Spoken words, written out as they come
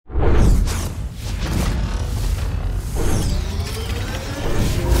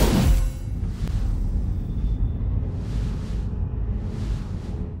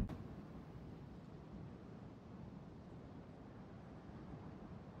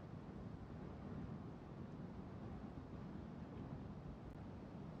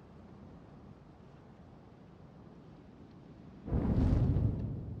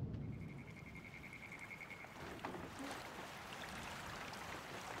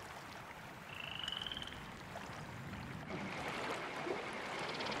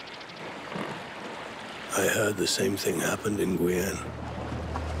I heard the same thing happened in Guyenne.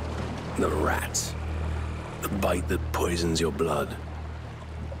 The rats. The bite that poisons your blood.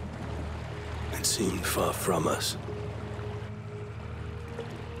 It seemed far from us.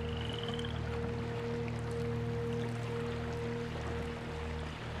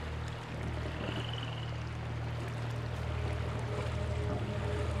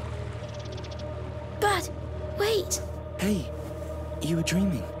 Bud, wait! Hey, you were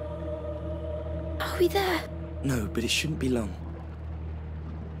dreaming. Are we there? No, but it shouldn't be long.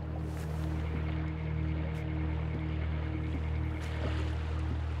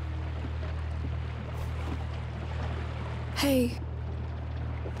 Hey.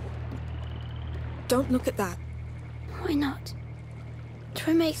 Don't look at that. Why not?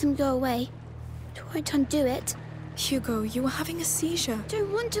 Try and make them go away. It won't undo it. Hugo, you were having a seizure.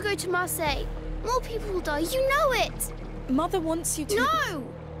 Don't want to go to Marseille. More people will die, you know it! Mother wants you to...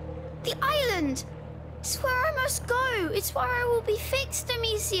 No! The island! It's where I must go. It's where I will be fixed,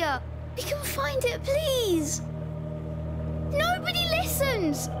 Amicia. We can find it, please. Nobody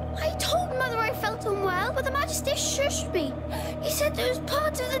listens. I told Mother I felt unwell, but the Majesty shushed me. He said it was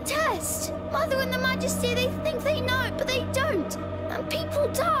part of the test. Mother and the Majesty, they think they know, but they don't. And people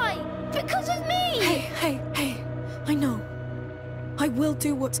die because of me. Hey. I know. I will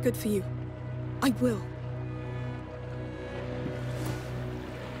do what's good for you. I will.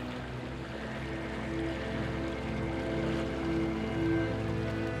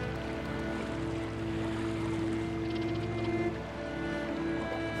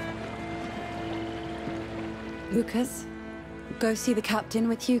 Lucas, go see the captain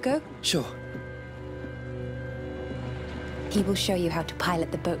with Hugo. Sure. He will show you how to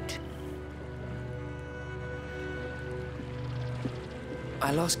pilot the boat.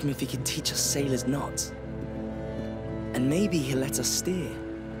 I'll ask him if he can teach us sailors knots. And maybe he'll let us steer.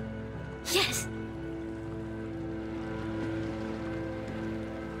 Yes.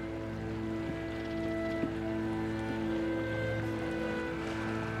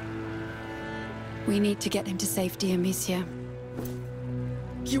 We need to get him to safety, Amicia.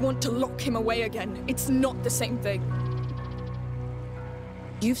 You want to lock him away again. It's not the same thing.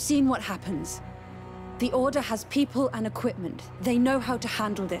 You've seen what happens. The Order has people and equipment. They know how to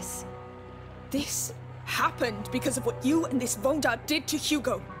handle this. This happened because of what you and this Vonda did to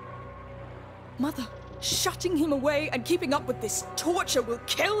Hugo. Mother, shutting him away and keeping up with this torture will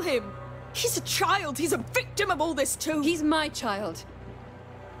kill him. He's a child. He's a victim of all this too. He's my child.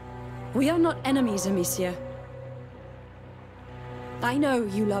 We are not enemies, Amicia. I know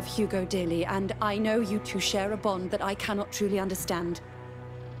you love Hugo dearly, and I know you two share a bond that I cannot truly understand.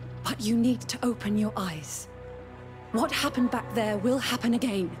 But you need to open your eyes. What happened back there will happen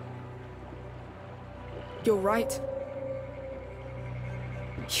again. You're right.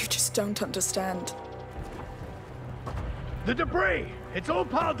 You just don't understand. The debris! It's all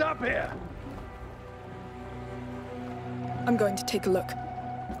piled up here! I'm going to take a look.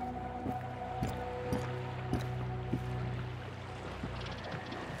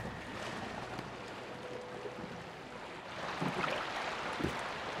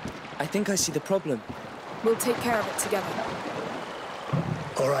 I think I see the problem. We'll take care of it together.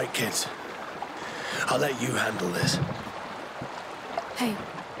 All right, kids. I'll let you handle this. Hey,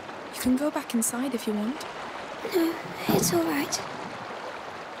 you can go back inside if you want. No, it's all right.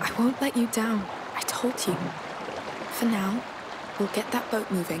 I won't let you down. I told you. For now, we'll get that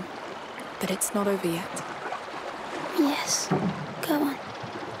boat moving. But it's not over yet. Yes, go on.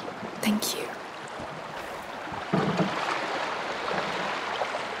 Thank you.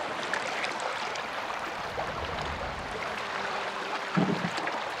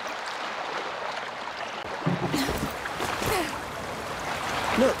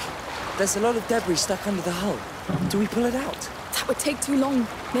 Look, there's a lot of debris stuck under the hull. Do we pull it out? That would take too long.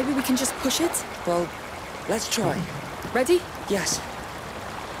 Maybe we can just push it? Well, let's try. Ready? Yes.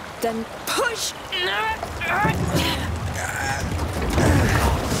 Then push! You'll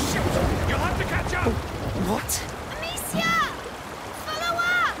have to catch up! What? Amicia! Follow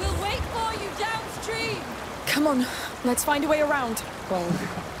up! We'll wait for you downstream! Come on, let's find a way around. Well,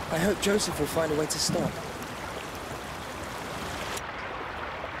 I hope Joseph will find a way to stop.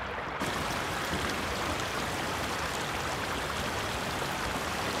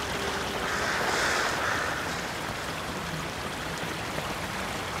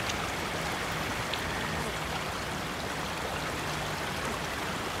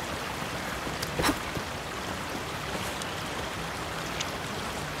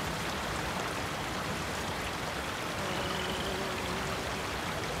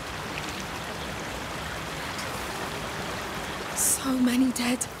 So many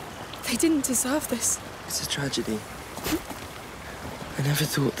dead. They didn't deserve this. It's a tragedy. I never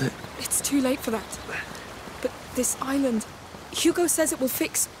thought that... It's too late for that. But this island, Hugo says it will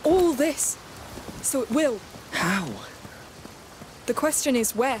fix all this. So it will. How? The question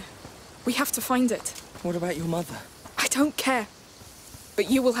is where? We have to find it. What about your mother? I don't care. But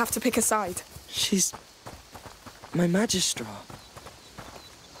you will have to pick a side. She's... my Magistra.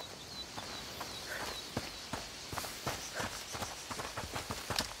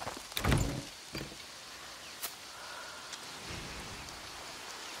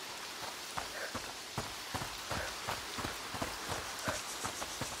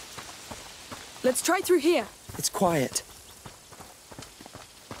 Let's try through here. It's quiet.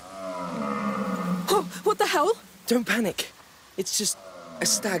 Oh, what the hell? Don't panic. It's just a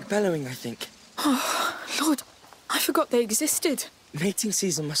stag bellowing, I think. Oh, Lord, I forgot they existed. Mating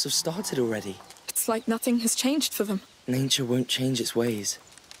season must have started already. It's like nothing has changed for them. Nature won't change its ways.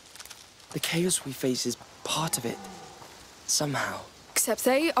 The chaos we face is part of it. Somehow. Except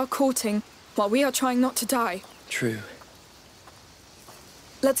they are courting, while we are trying not to die. True.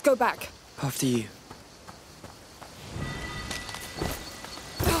 Let's go back. After you.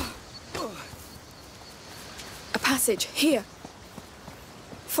 A passage, here.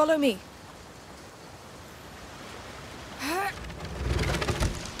 Follow me.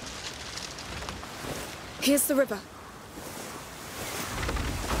 Here's the river.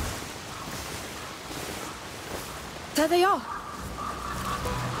 There they are.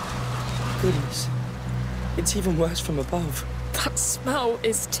 Goodness. It's even worse from above. That smell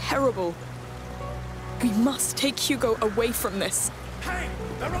is terrible. We must take Hugo away from this. Hey,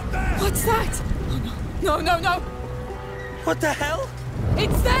 they're up there! What's that? Oh, no. No, no, no! What the hell?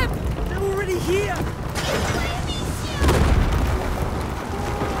 It's them! They're already here!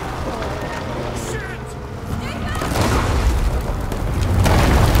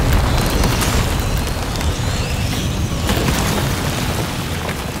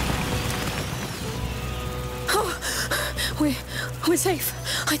 We're safe,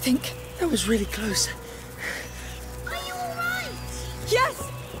 I think. That was really close. Are you all right?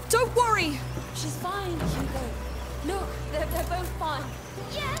 Yes! Don't worry! She's fine, Hugo. Look, they're both fine.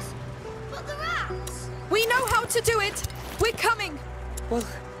 Yes, but the rats. We know how to do it! We're coming! Well,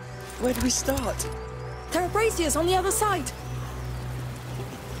 where do we start? There are braziers on the other side.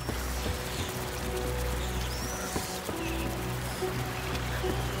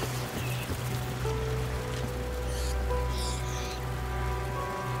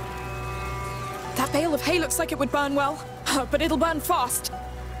 That bale of hay looks like it would burn well, but it'll burn fast.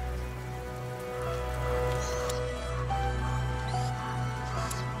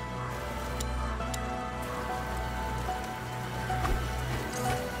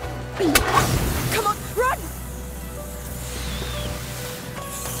 Come on, run!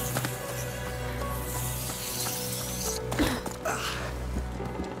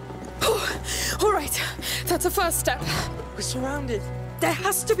 All right, that's a first step. We're surrounded. There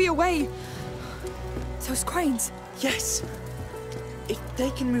has to be a way. Those cranes. Yes. If they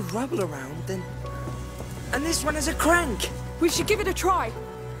can move rubble around, then... And this one has a crank! We should give it a try.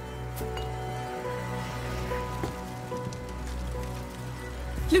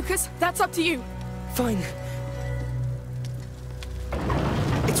 Lucas, that's up to you. Fine.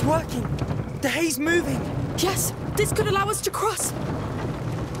 It's working! The hay's moving! Yes, this could allow us to cross.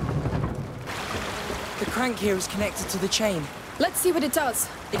 The crank here is connected to the chain. Let's see what it does.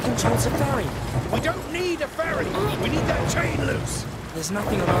 It controls a ferry. We don't need a ferry! We need that chain loose! There's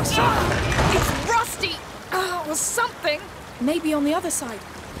nothing on our side. It's rusty! Or something. Maybe on the other side.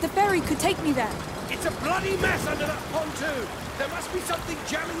 The ferry could take me there. It's a bloody mess under that pontoon! There must be something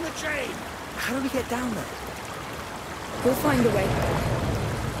jamming the chain! How do we get down there? We'll find a way.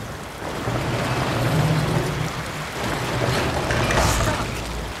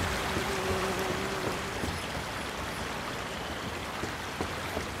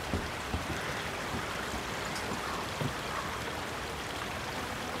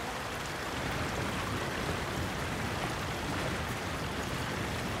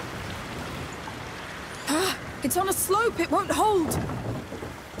 It's on a slope, it won't hold.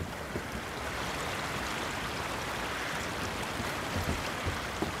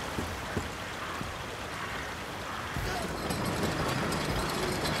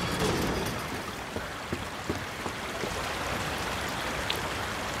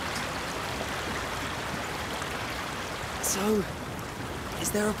 So,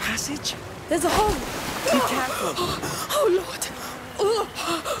 is there a passage? There's a hole. Be careful. Oh, Lord. Oh.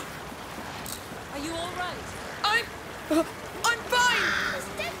 Are you all right? I'm fine. There's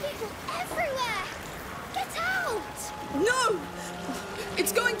dead people everywhere. Get out. No.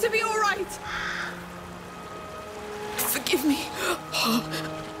 It's going to be all right. forgive me.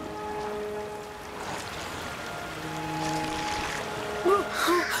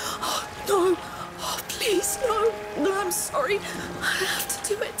 No. Oh, please, no. No, I'm sorry. I have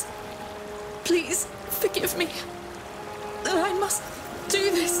to do it. Please, forgive me. I must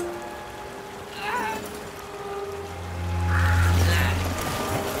do this.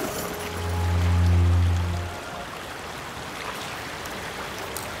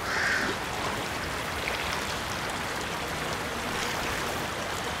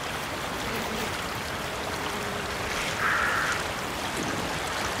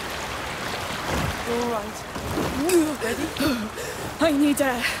 All right. Ready? I need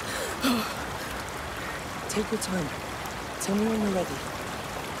air. Take your time. Tell me when you're ready.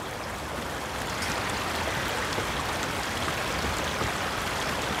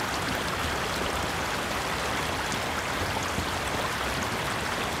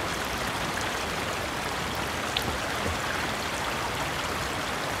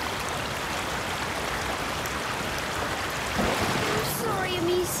 I'm sorry,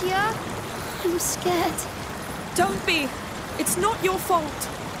 Amicia. I'm scared. Don't be. It's not your fault.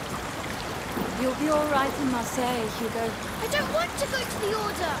 You'll be all right in Marseille, Hugo. I don't want to go to the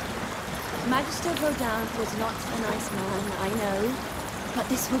Order. Magister Vaudin was not a nice man, I know. But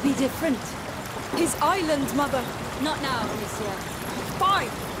this will be different. His island, Mother. Not now, Amicia.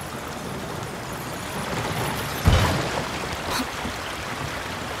 Fine.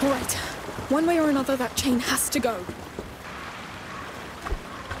 All right. One way or another, that chain has to go.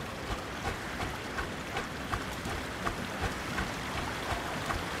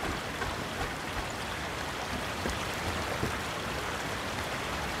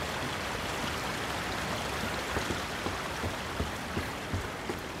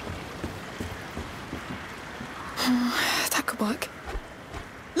 That could work.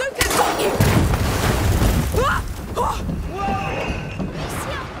 Lucas! Ah! Ah!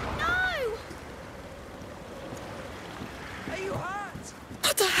 Amicia, no! Are you hurt?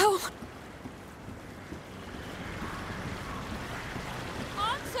 What the hell?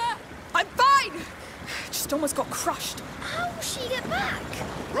 Answer! I'm fine! Just almost got crushed. How will she get back?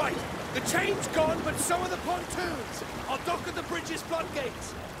 Right, the chain's gone, but so are the pontoons. I'll dock at the bridge's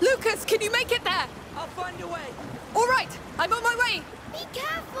floodgates. Lucas, can you make it there? I'll find a way. All right, I'm on my way. Be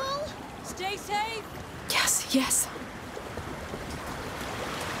careful! Stay safe! Yes.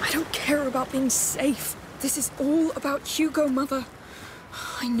 I don't care about being safe. This is all about Hugo, Mother.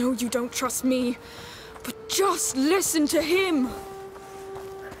 I know you don't trust me, but just listen to him.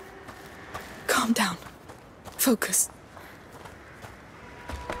 Calm down. Focus.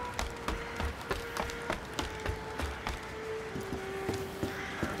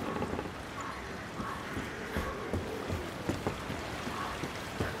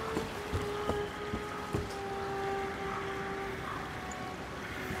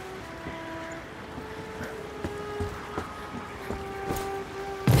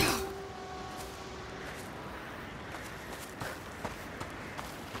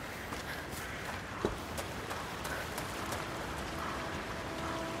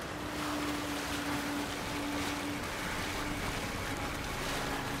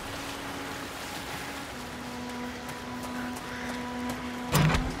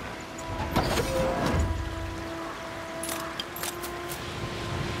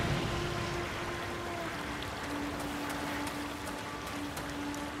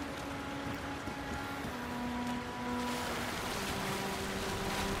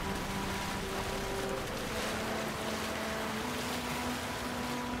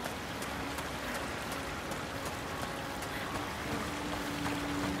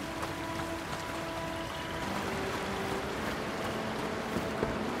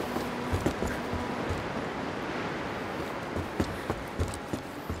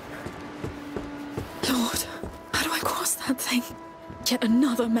 Lord, how do I cross that thing? Yet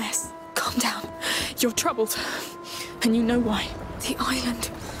another mess. Calm down. You're troubled. And you know why. The island.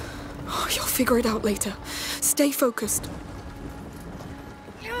 Oh, you'll figure it out later. Stay focused.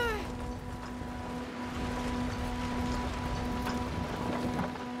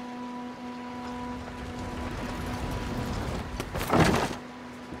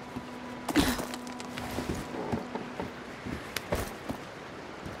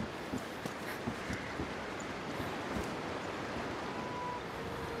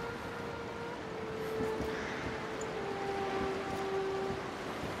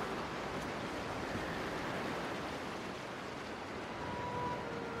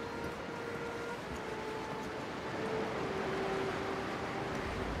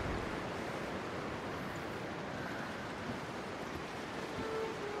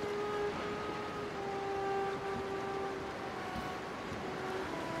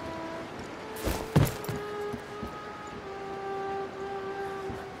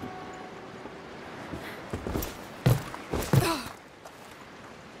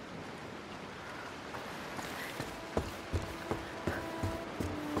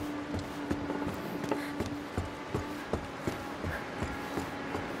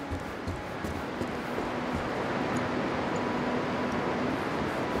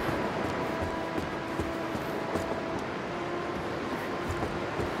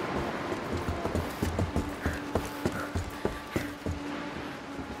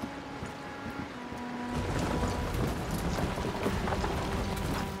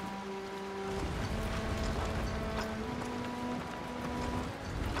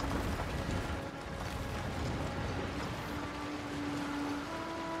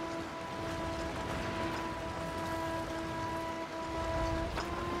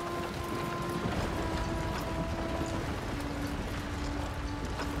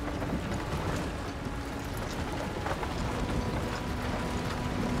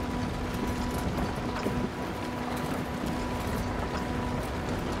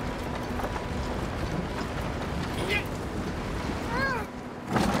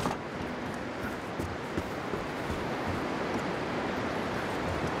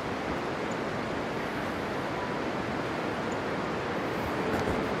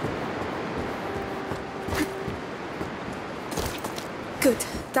 Good.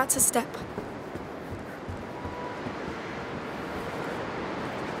 That's a step.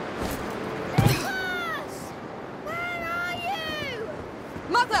 Lucas! Where are you?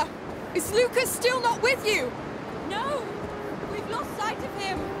 Mother! Is Lucas still not with you? No! We've lost sight of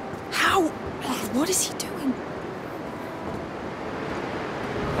him! How? What is he doing?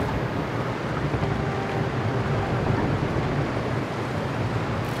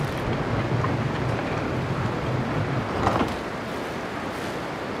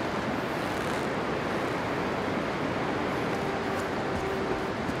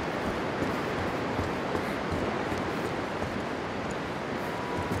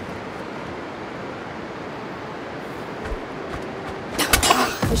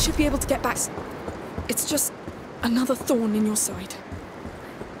 I should be able to get back. It's just another thorn in your side.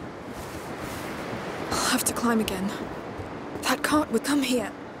 I'll have to climb again. That cart would come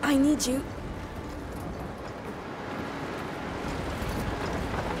here. I need you.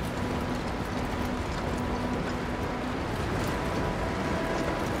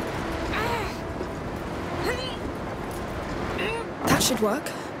 That should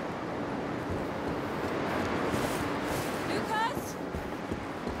work. Lucas?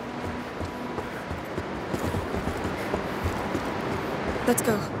 Let's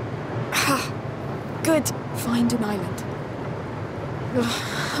go. Ha! Good. Find an island. Ugh,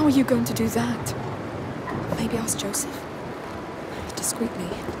 how are you going to do that? Maybe ask Joseph? Discreetly.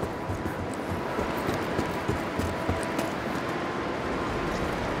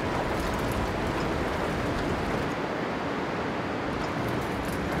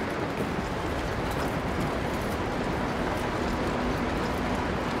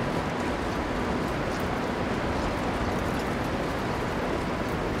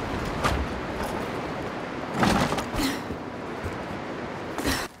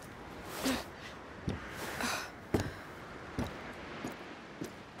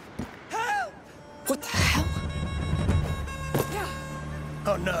 What the hell?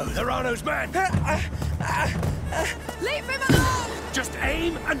 Oh no, Theranos man! Leave him alone! Just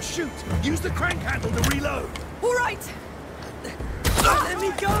aim and shoot! Use the crank handle to reload! All right! Let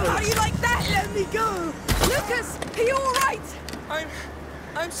me go! How do you like that? Let me go! Lucas, are you all right?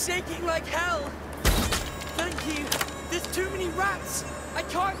 I'm shaking like hell. Thank you. There's too many rats. I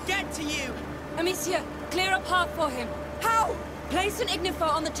can't get to you. Amicia, clear a path for him. How? Place an ignifer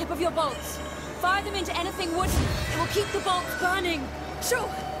on the tip of your bolts. Fire them into anything wooden. It will keep the bolts burning. Sure.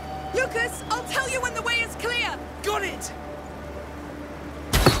 Lucas, I'll tell you when the way is clear. Got it.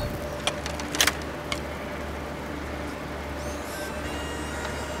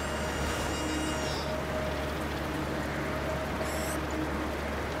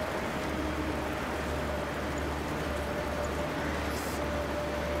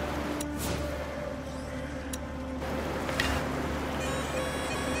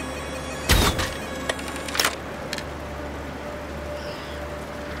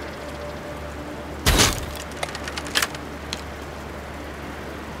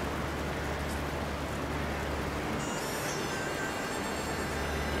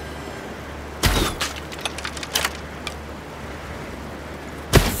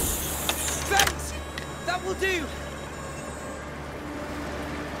 Will do.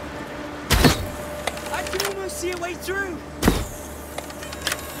 I can almost see a way through.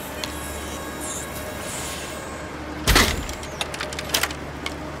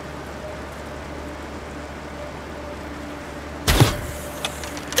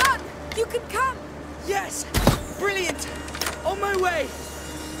 You can come! Yes! Brilliant! On my way!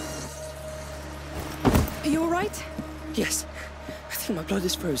 Are you alright? Yes. I think my blood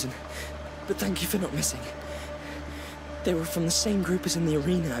is frozen. But thank you for not missing. They were from the same group as in the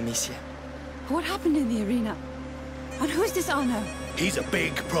arena, Amicia. What happened in the arena? And who's this Arno? He's a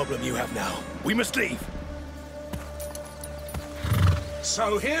big problem you have now. We must leave.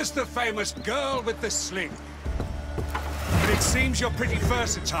 So here's the famous girl with the sling. But it seems you're pretty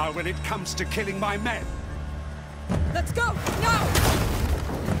versatile when it comes to killing my men. Let's go! Now!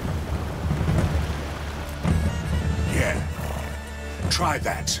 Yeah. Try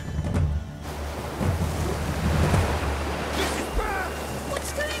that.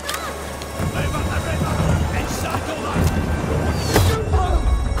 What's going on? Over the river! Encircle them! Oh,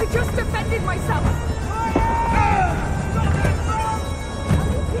 I just defended myself!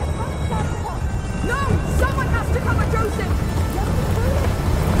 No! Someone has to cover Joseph!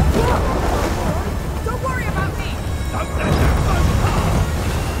 Don't worry about me! Don't let them go!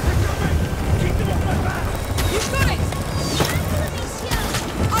 They're coming! Keep them off my back! You've got it!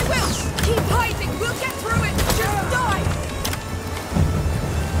 I will! Keep hiding! We'll get through it! Just die!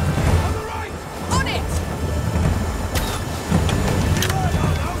 On the right! On it! You're right,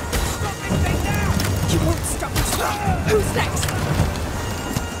 Arno! Stop this thing now! You won't stop us! Who's next?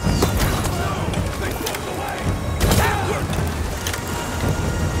 They walked away! Damn you!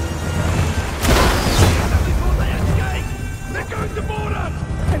 Before they escape! They're going to board us!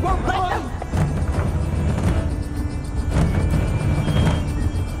 I won't let them!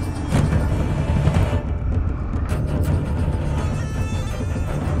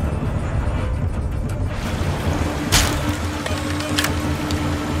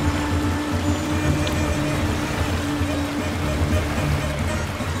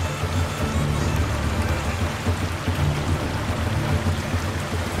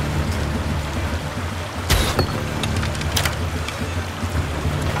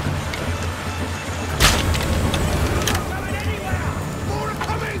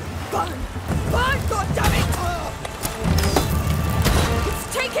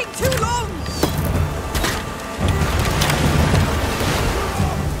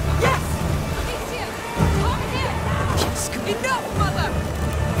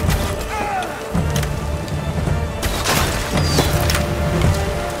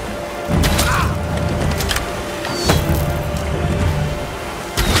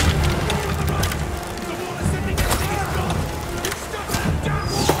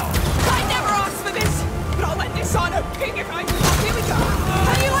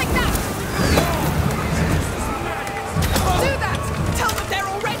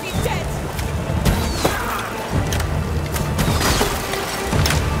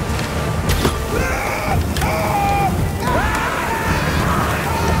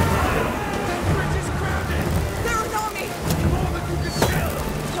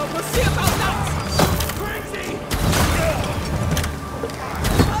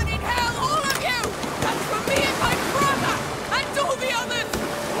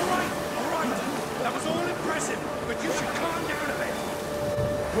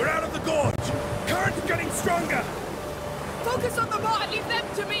 Focus on the bar and leave them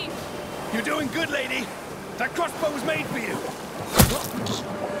to me! You're doing good, lady. That crossbow was made for you.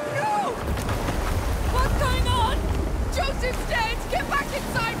 No! What's going on? Joseph's dead! Get back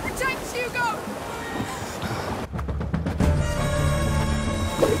inside! Protect Hugo!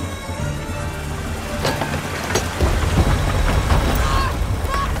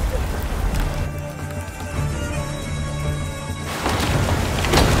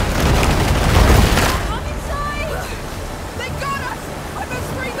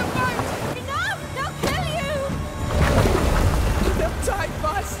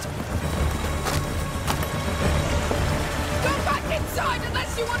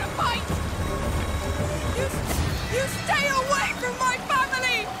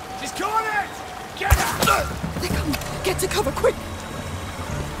 To cover, quick!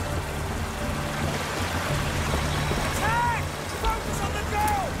 Attack! Focus on the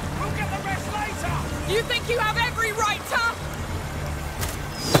girl! We'll get the rest later! You think you have every right, huh?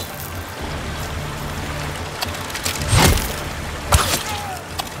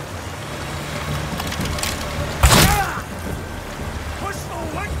 Push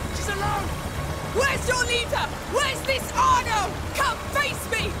forward! She's alone! Where's your leader? Where's this Arno? Come face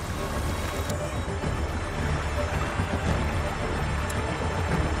me!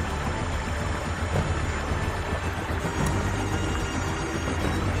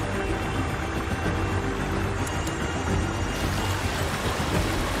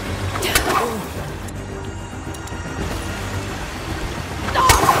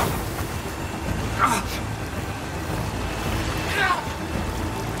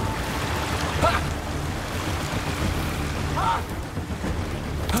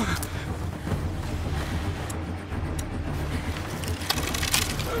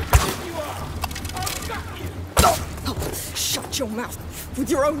 Shut your mouth with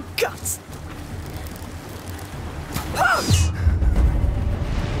your own guts!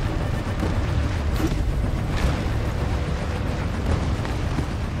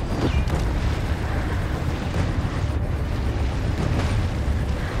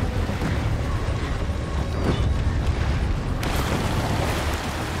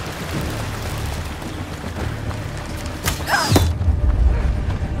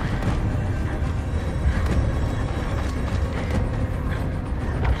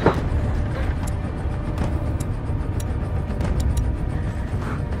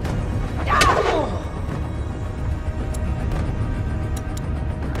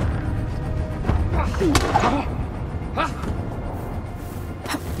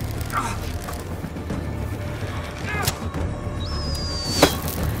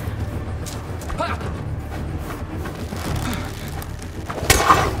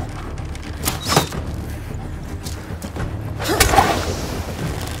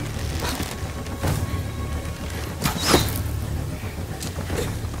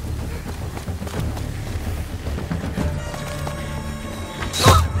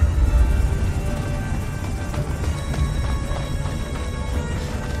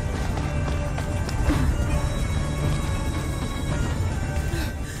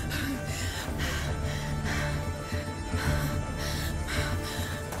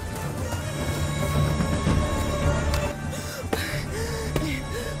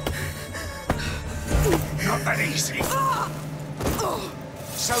 Easy.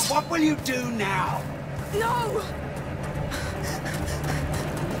 So what will you do now? No!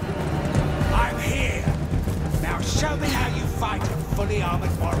 I'm here. Now show me how you fight a fully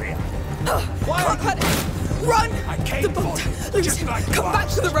armored warrior. Why? Run! I came the boat. for you, just like Come back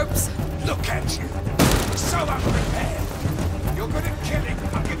to the ropes. Look at you. So unprepared. You're good at killing,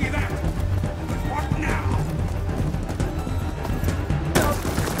 I'll give you that. But what now? No!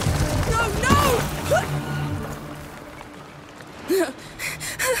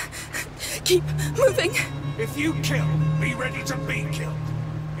 Keep moving. If you kill, be ready to be killed.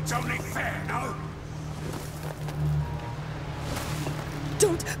 It's only fair, no?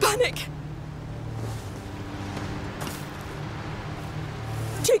 Don't panic.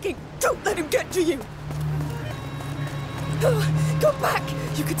 Shaking, don't let him get to you. Go back.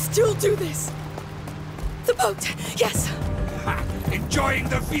 You can still do this. The boat, yes. Ha! Enjoying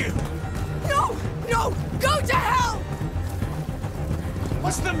the view. No, no, go to hell!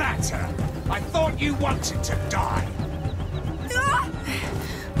 What's the matter? I thought you wanted to die.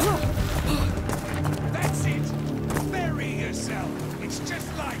 That's it. Bury yourself. It's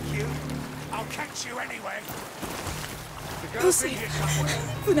just like you. I'll catch you anyway. The girl's in here somewhere.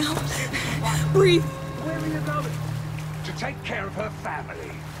 For now, breathe. Where are you going? To take care of her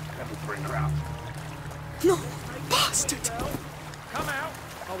family. Then we'll bring her out. No, bastard. Come out.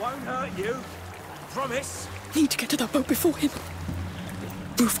 I won't hurt you. Promise. Need to get to that boat before him.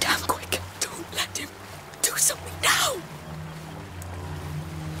 Move damn quick. Don't let him do something now.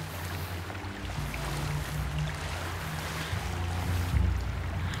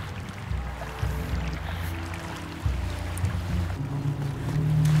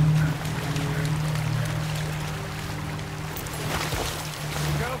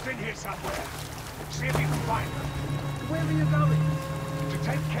 The girl's in here somewhere. See if you can find her. Where are you going? To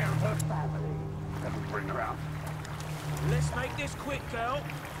take care of her family. Then we'll bring her out. Let's make this quick, girl.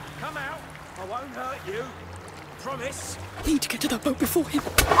 Come out. I won't hurt you. Promise. Need to get to that boat before him.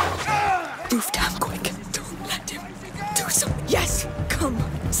 Move damn quick. Don't let him do something. Yes, come.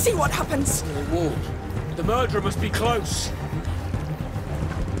 See what happens. The wall. The murderer must be close.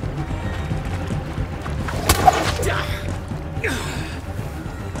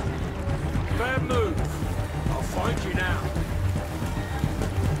 Bad move. I'll find you now.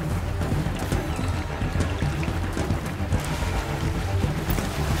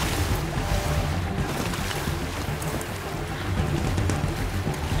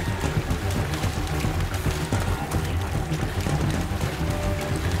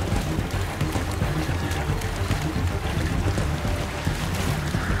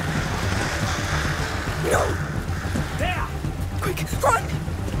 Run!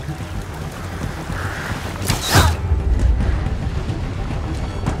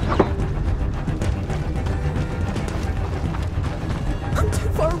 I'm too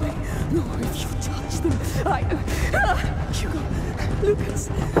far away. No, if you touch them, Hugo, Lucas,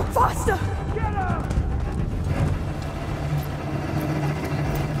 faster! Get her!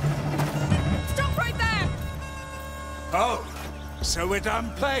 Stop right there! Oh, So we're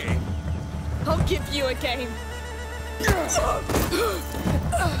done playing? I'll give you a game. Amicia,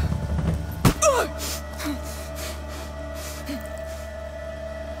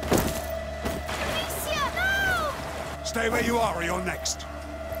 no! Stay where you are or you're next.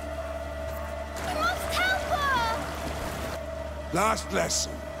 We must help her! Last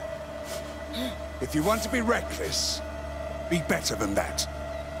lesson. If you want to be reckless, be better than that.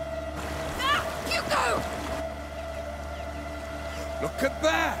 Hugo! Look at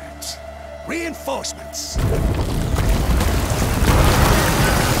that! Reinforcements!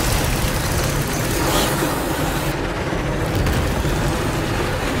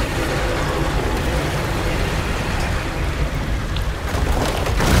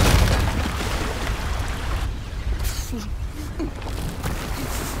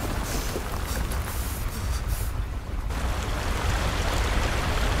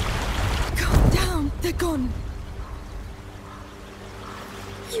 Calm down. They're gone.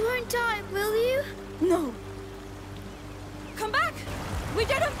 You won't die, will you? No. Come back! We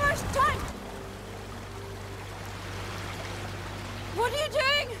did it first time! What are you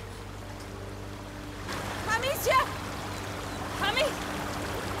doing? Amicia!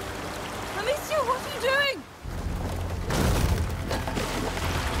 Amicia, what are you doing?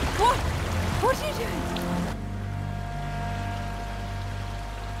 What are you doing?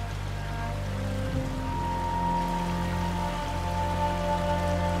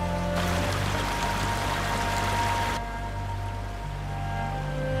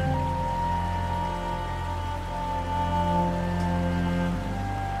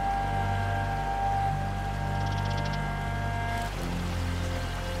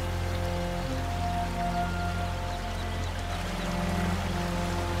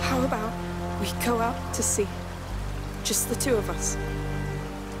 How about we go out to sea? Just the two of us.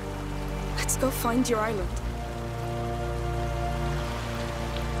 Let's go find your island.